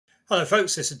Hello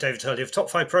folks, this is David Hurley of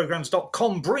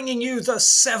top5programs.com bringing you the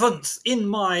 7th in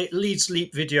my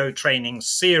Leadsleap video training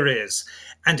series.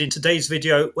 And in today's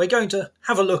video, we're going to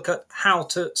have a look at how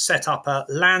to set up a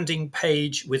landing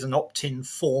page with an opt-in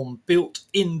form built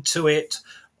into it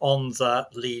on the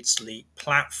Leadsleap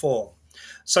platform.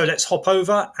 So let's hop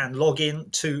over and log in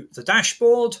to the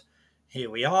dashboard. Here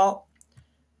we are.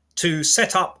 To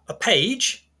set up a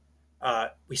page,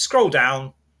 we scroll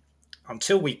down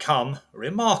until we come,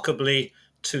 remarkably,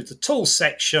 to the tools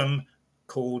section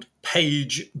called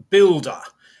Page Builder,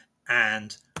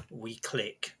 and we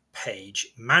click Page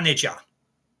Manager.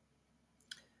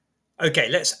 Okay,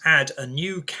 let's add a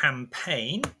new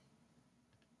campaign.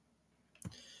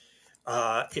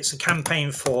 It's a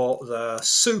campaign for the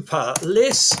super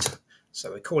list,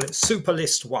 so we call it Super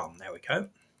List 1. There we go.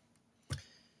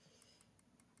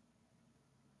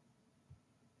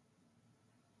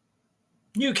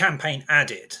 New campaign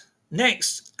added.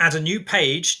 Next, add a new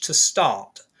page to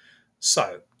start.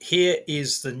 So here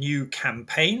is the new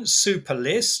campaign, Super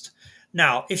List.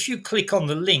 Now, if you click on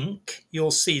the link,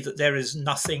 you'll see that there is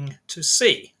nothing to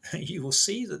see. You will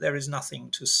see that there is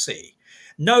nothing to see.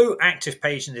 No active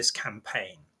page in this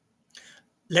campaign.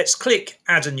 Let's click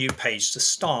Add a new page to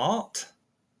start.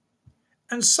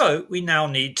 And so we now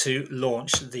need to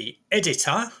launch the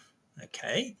editor.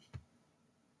 Okay.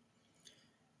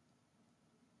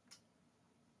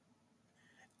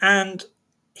 And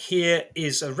here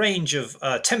is a range of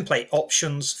template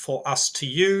options for us to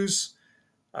use.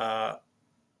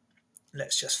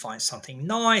 Let's just find something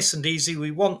nice and easy. We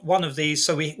want one of these.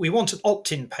 So we want an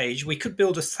opt-in page. We could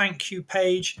build a thank you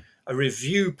page, a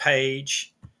review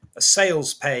page, a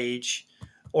sales page,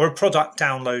 or a product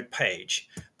download page.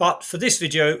 But for this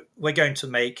video, we're going to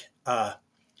make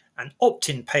an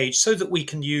opt-in page so that we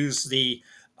can use the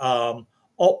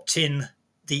opt-in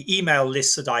the email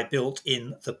list that I built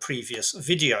in the previous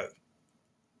video.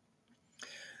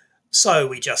 So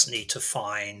we just need to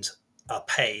find a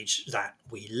page that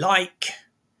we like.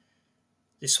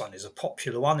 This one is a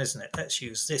popular one, isn't it? Let's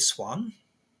use this one.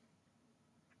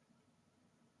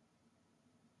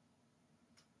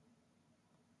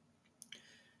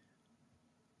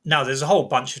 Now there's a whole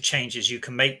bunch of changes you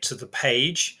can make to the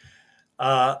page.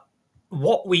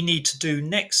 What we need to do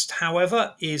next,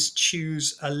 however, is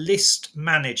choose a list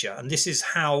manager. And this is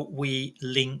how we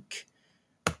link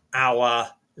our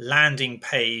landing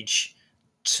page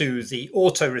to the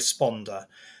autoresponder.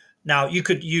 Now, you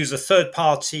could use a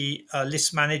third-party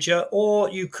list manager, or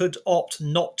you could opt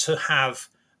not to have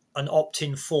an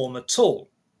opt-in form at all.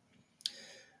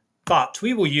 But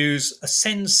we will use a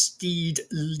Sendsteed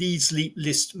Leadsleap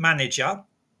list manager,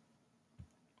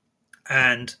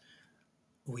 and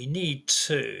we need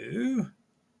to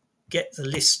get the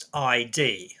list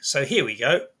ID. So here we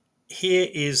go. Here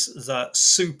is the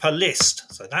super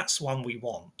list. So that's one we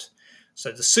want.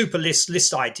 So the super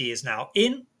list ID is now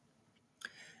in.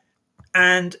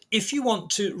 And if you want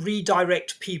to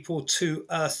redirect people to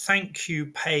a thank you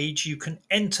page, you can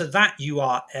enter that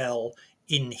URL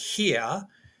in here.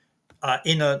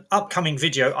 In an upcoming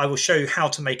video, I will show you how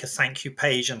to make a thank you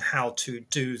page and how to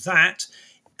do that.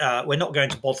 We're not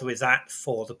going to bother with that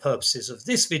for the purposes of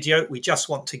this video. We just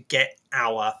want to get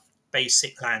our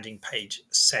basic landing page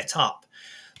set up.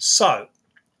 So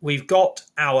we've got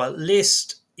our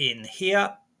list in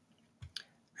here,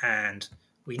 and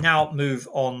we now move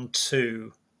on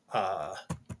to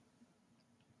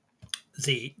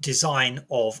the design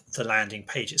of the landing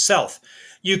page itself.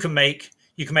 You can make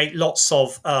lots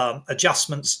of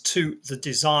adjustments to the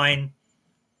design.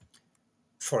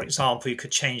 For example, you could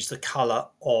change the color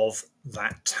of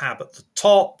that tab at the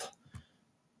top.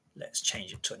 Let's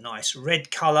change it to a nice red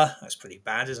color. That's pretty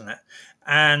bad, isn't it?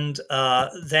 And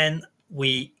then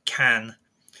we can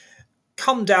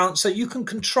come down, so you can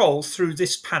control through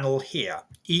this panel here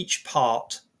each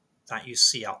part that you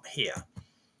see up here.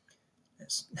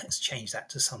 Let's change that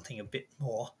to something a bit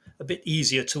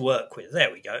easier to work with.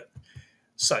 There we go.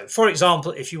 So, for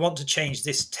example, if you want to change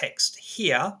this text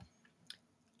here,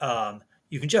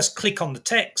 you can just click on the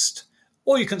text,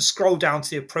 or you can scroll down to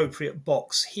the appropriate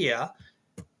box here.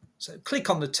 So click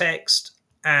on the text,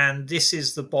 and this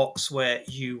is the box where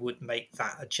you would make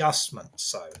that adjustment.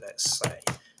 So let's say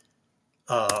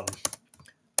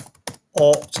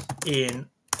opt-in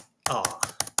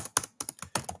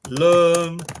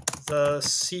learn the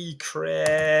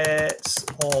secrets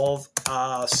of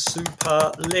a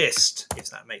super list, if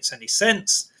that makes any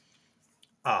sense.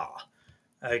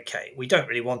 Okay, we don't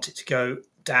really want it to go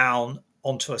down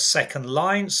onto a second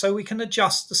line, so we can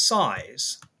adjust the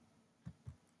size.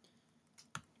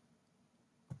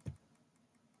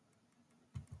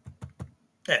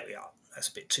 There we are. That's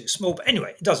a bit too small, but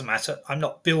anyway, it doesn't matter. I'm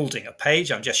not building a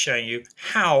page. I'm just showing you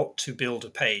how to build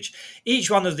a page. Each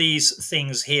one of these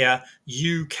things here,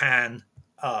 you can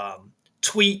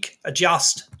tweak,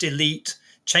 adjust, delete,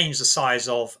 change the size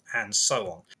of, and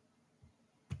so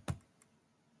on.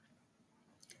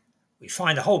 We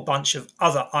find a whole bunch of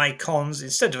other icons.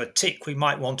 Instead of a tick, we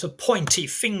might want a pointy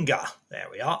finger. There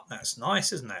we are. That's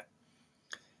nice, isn't it?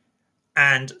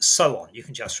 And so on. You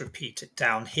can just repeat it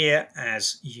down here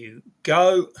as you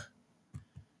go.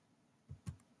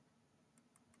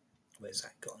 Where's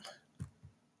that gone?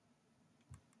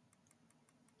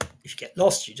 If you get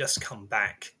lost, you just come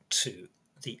back to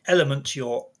the element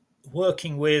you're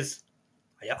working with.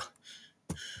 Yeah.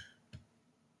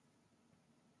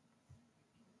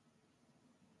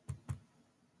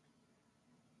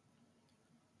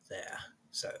 There.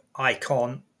 So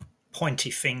icon, pointy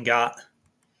finger,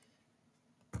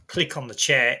 click on the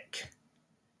check,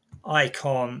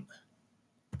 icon,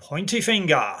 pointy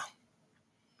finger,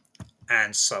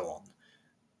 and so on.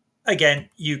 Again,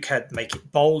 you could make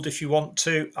it bold if you want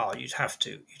to. Oh, you'd have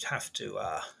to,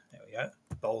 there we go,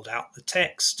 bold out the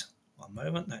text. One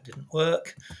moment, that didn't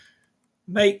work.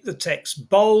 Make the text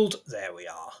bold. There we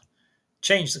are.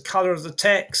 Change the color of the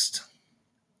text.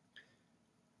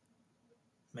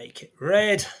 Make it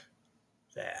red.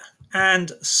 There.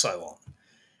 And so on.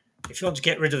 If you want to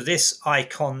get rid of this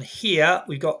icon here,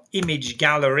 we've got image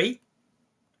gallery.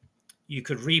 You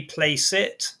could replace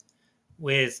it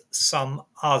with some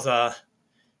other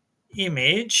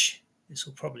image. This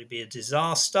will probably be a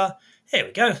disaster. Here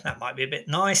we go. That might be a bit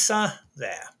nicer.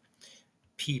 There.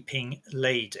 Peeping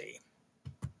lady.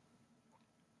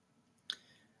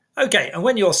 Okay, and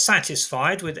when you're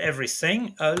satisfied with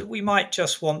everything, we might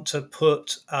just want to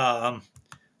put a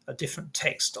different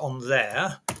text on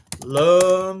there.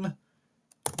 Learn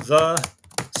the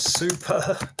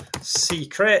super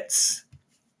secrets.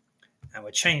 And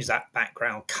we'll change that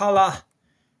background color.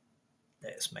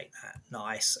 Let's make that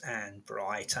nice and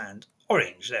bright and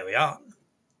orange. There we are.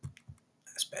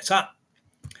 That's better.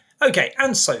 Okay,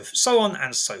 and so on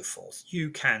and so forth. You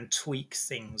can tweak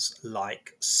things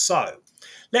like so.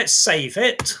 Let's save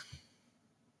it.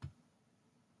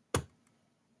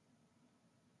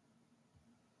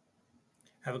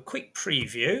 Have a quick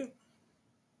preview.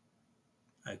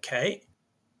 Okay.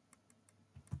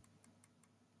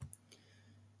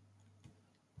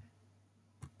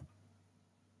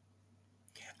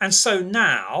 And so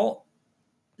now,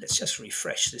 let's just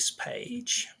refresh this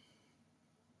page.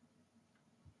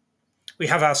 We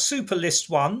have our super list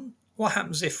one. What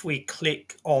happens if we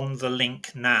click on the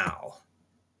link now?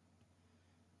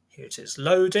 Here it is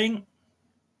loading.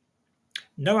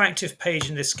 No active page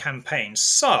in this campaign.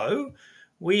 So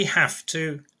we have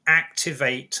to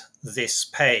activate this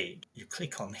page. You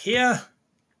click on here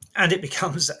and it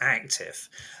becomes active.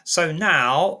 So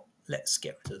now let's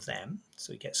get rid of them.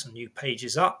 So we get some new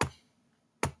pages up.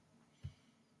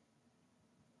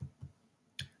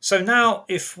 So now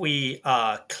if we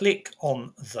click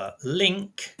on the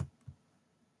link,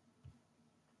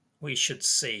 we should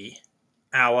see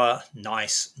our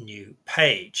nice new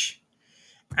page.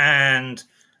 And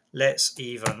let's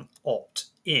even opt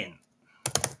in.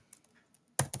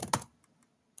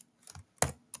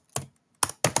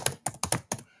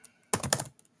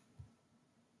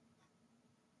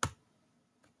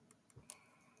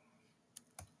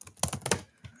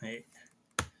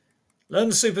 Learn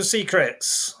the super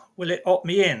secrets. Will it opt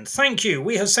me in? Thank you.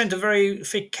 We have sent a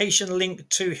verification link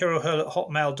to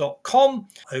herohurl@hotmail.com.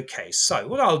 Okay, so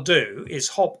what I'll do is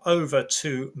hop over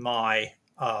to my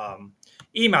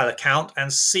email account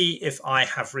and see if I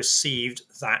have received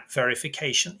that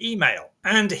verification email.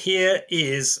 And here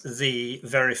is the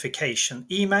verification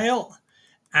email.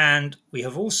 And we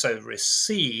have also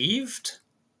received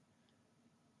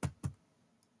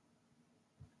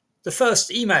the first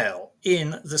email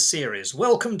in the series.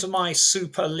 Welcome to my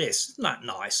super list. Isn't that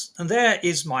nice? And there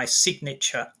is my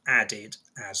signature added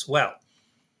as well.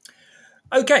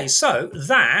 Okay, so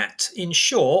that, in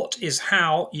short, is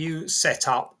how you set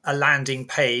up a landing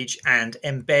page and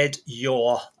embed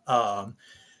your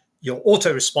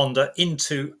autoresponder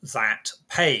into that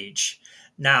page.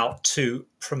 Now, to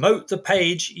promote the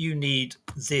page, you need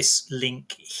this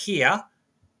link here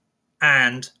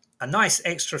and a nice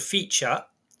extra feature.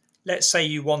 Let's say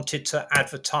you wanted to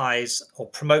advertise or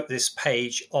promote this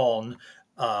page on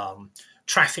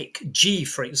Traffic G,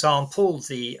 for example,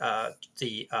 the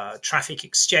traffic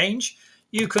exchange.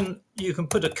 You can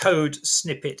put a code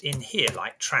snippet in here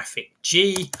like Traffic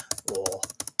G or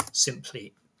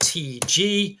simply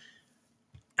TG,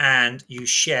 and you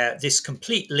share this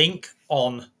complete link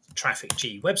on the Traffic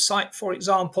G website, for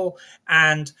example,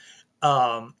 and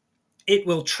it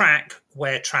will track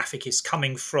where traffic is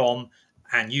coming from,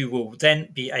 and you will then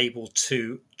be able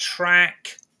to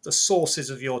track the sources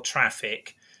of your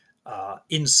traffic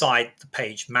inside the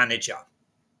page manager.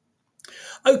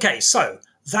 Okay, so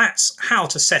that's how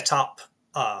to set up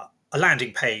a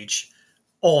landing page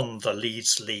on the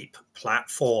Leadsleap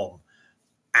platform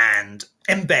and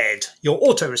embed your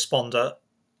autoresponder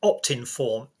opt-in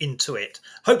form into it.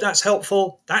 Hope that's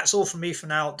helpful. That's all from me for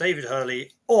now. David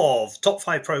Hurley of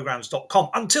top5programs.com.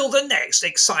 Until the next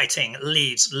exciting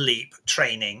Leadsleap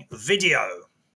training video.